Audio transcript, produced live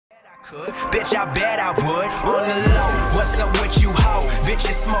could, bitch, I bet I would. On the low, what's up with you, ho? Bitch,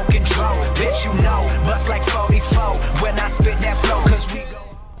 you smoking dro, bitch, you know. Bust like 44 when I spit that flow, cause we go.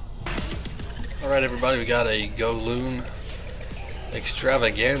 Alright everybody, we got a Go Loon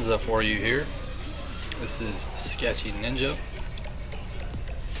extravaganza for you here. This is Sketchy Ninja.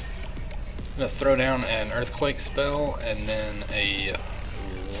 I'm going to throw down an earthquake spell and then a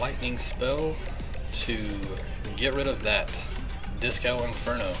lightning spell to get rid of that Disco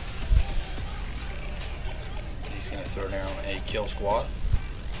Inferno. He's going to throw down a kill squad.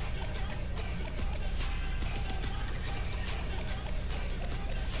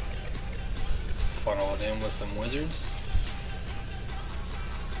 Funnel it in with some wizards.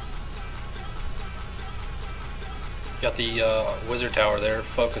 Got the wizard tower there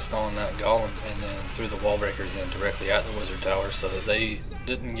focused on that golem, and then threw the wall breakers in directly at the wizard tower so that they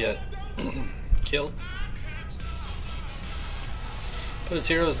didn't get killed. Put his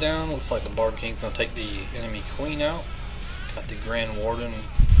heroes down. Looks like the Barb King's going to take the enemy queen out. Got the Grand Warden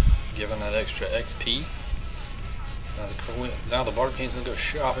giving that extra XP. Now the Barb King's going to go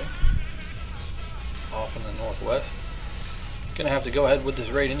shopping off in the northwest. Gonna have to go ahead with this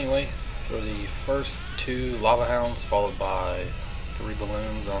raid anyway. Throw the first 2 lava hounds followed by 3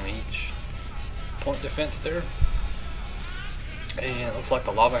 balloons on each point defense there. And it looks like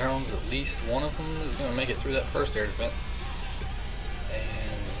the lava hounds, at least one of them is going to make it through that first air defense.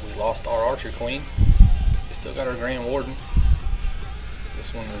 And we lost our archer queen. We still got our Grand Warden.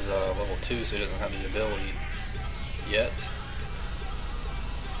 This one is level 2, so he doesn't have the ability yet.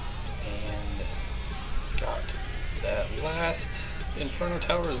 And got that last Inferno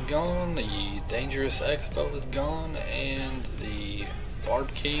Tower is gone, the Dangerous Expo is gone, and the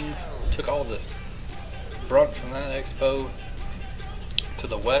Barb King took all the brunt from that Expo to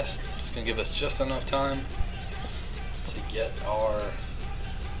the west. It's going to give us just enough time to get our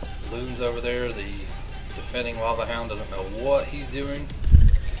loons over there. The defending Lava Hound doesn't know what he's doing.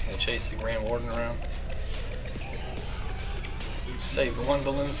 He's just going to chase the Grand Warden around. Saved 1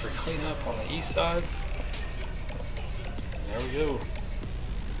 balloon for cleanup on the east side. There we go.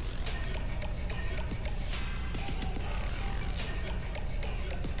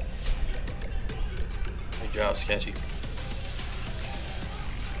 Good job, Sketchy.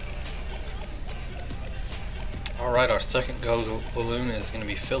 Alright, our second Go Balloon is going to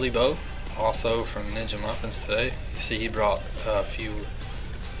be Philly Bow, also from Ninja MuFFins today. You see he brought a few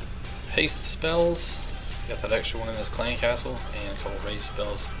haste spells. Got that extra one in his clan castle, and a couple raise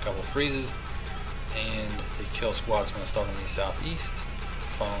spells, a couple freezes. And the kill squad's going to start in the southeast.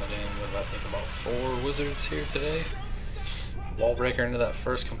 Funnel it in with I think about 4 wizards here today. Wall breaker into that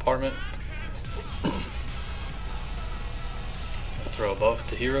first compartment. Throw both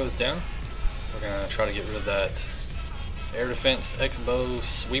the heroes down. We're going to try to get rid of that air defense, X-bow,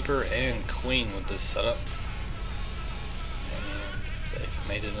 sweeper, and queen with this setup. And they've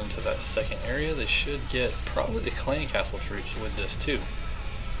made it into that second area. They should get probably the clan castle troops with this too.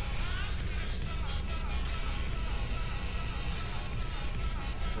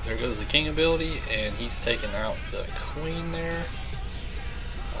 There goes the king ability, and he's taking out the queen there.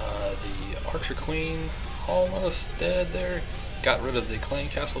 The archer queen almost dead there. Got rid of the clan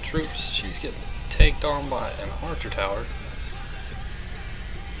castle troops. She's getting tanked on by an archer tower. That's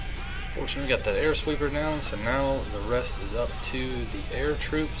fortunate. We got that air sweeper down, so now the rest is up to the air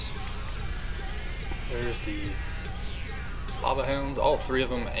troops. There's the lava hounds, all 3 of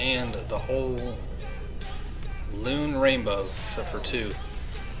them, and the whole loon rainbow except for 2.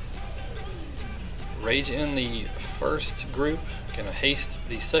 Rage in the first group, gonna haste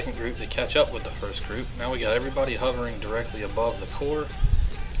the second group to catch up with the first group. Now we got everybody hovering directly above the core.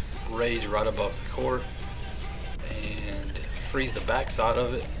 Rage right above the core, and freeze the backside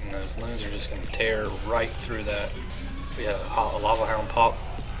of it, and those loons are just gonna tear right through that. We had a lava hound pop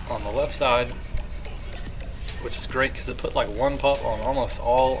on the left side, which is great because it put like 1 pop on almost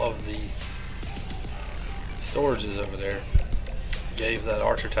all of the storages over there. Gave that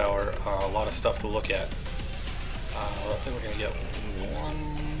archer tower a lot of stuff to look at. I think we're going to get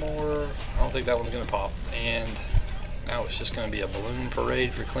 1 more. I don't think that one's going to pop. And now it's just going to be a balloon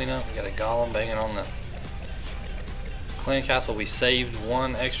parade for cleanup. We got a golem banging on the clan castle. We saved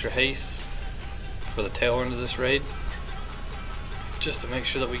 1 extra haste for the tail end of this raid, just to make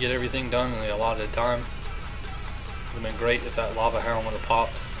sure that we get everything done in the allotted time. Would have been great if that lava hound would have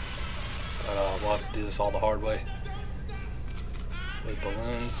popped, but we'll have to do this all the hard way with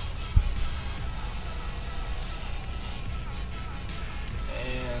balloons.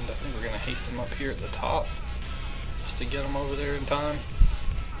 And I think we're going to haste him up here at the top to get them over there in time.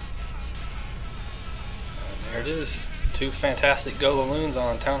 And there it is. 2 fantastic Go balloons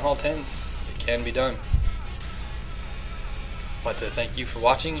on Town Hall 10s. It can be done. I'd like to thank you for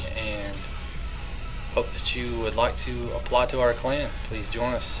watching and hope that you would like to apply to our clan. Please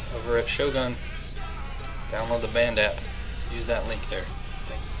join us over at Shogun. Download the band app. Use that link there.